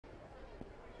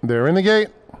They're in the gate.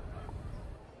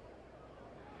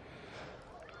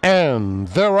 And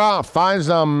they're off.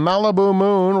 Isa Malibu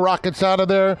Moon rockets out of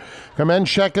there.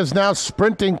 Kamenchek is now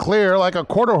sprinting clear like a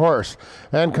quarter horse.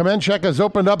 And Kamenchek has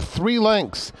opened up 3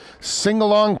 lengths.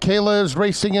 Sing-along Kayla is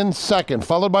racing in second,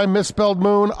 followed by Misspelled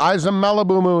Moon. Isa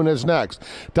Malibu Moon is next.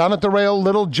 Down at the rail,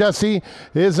 Little Jessie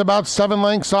is about 7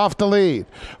 lengths off the lead.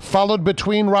 Followed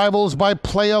between rivals by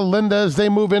Playa Linda as they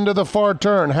move into the far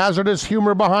turn. Hazardous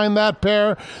Humor behind that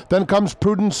pair. Then comes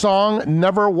Prudent Song,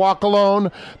 Never Walk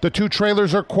Alone. The 2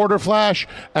 trailers are Quarter Flash,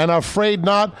 and Afraid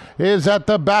Not is at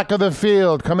the back of the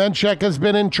field. Kamenchek has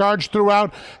been in charge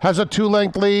throughout, has a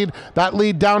 2-length lead. That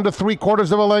lead down to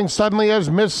 3/4 of a length suddenly as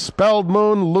Misspelled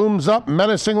Moon looms up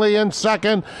menacingly in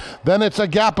second. Then it's a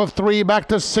gap of 3 back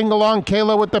to Sing-Along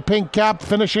Kayla with the pink cap,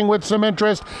 finishing with some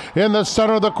interest. In the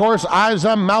center of the course,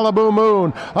 Isa Malibu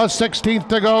Moon. A 16th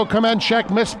to go. Kamenchek,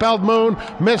 Misspelled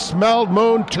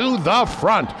Moon to the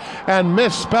front. And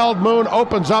Misspelled Moon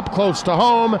opens up close to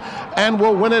home and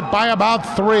will win it by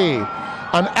about 3.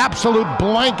 An absolute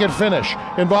blanket finish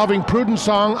involving Prudent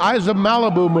Song, Isa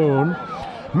Malibu Moon,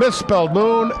 Misspelled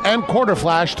Moon, and Quarter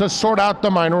Flash to sort out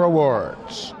the minor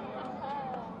awards.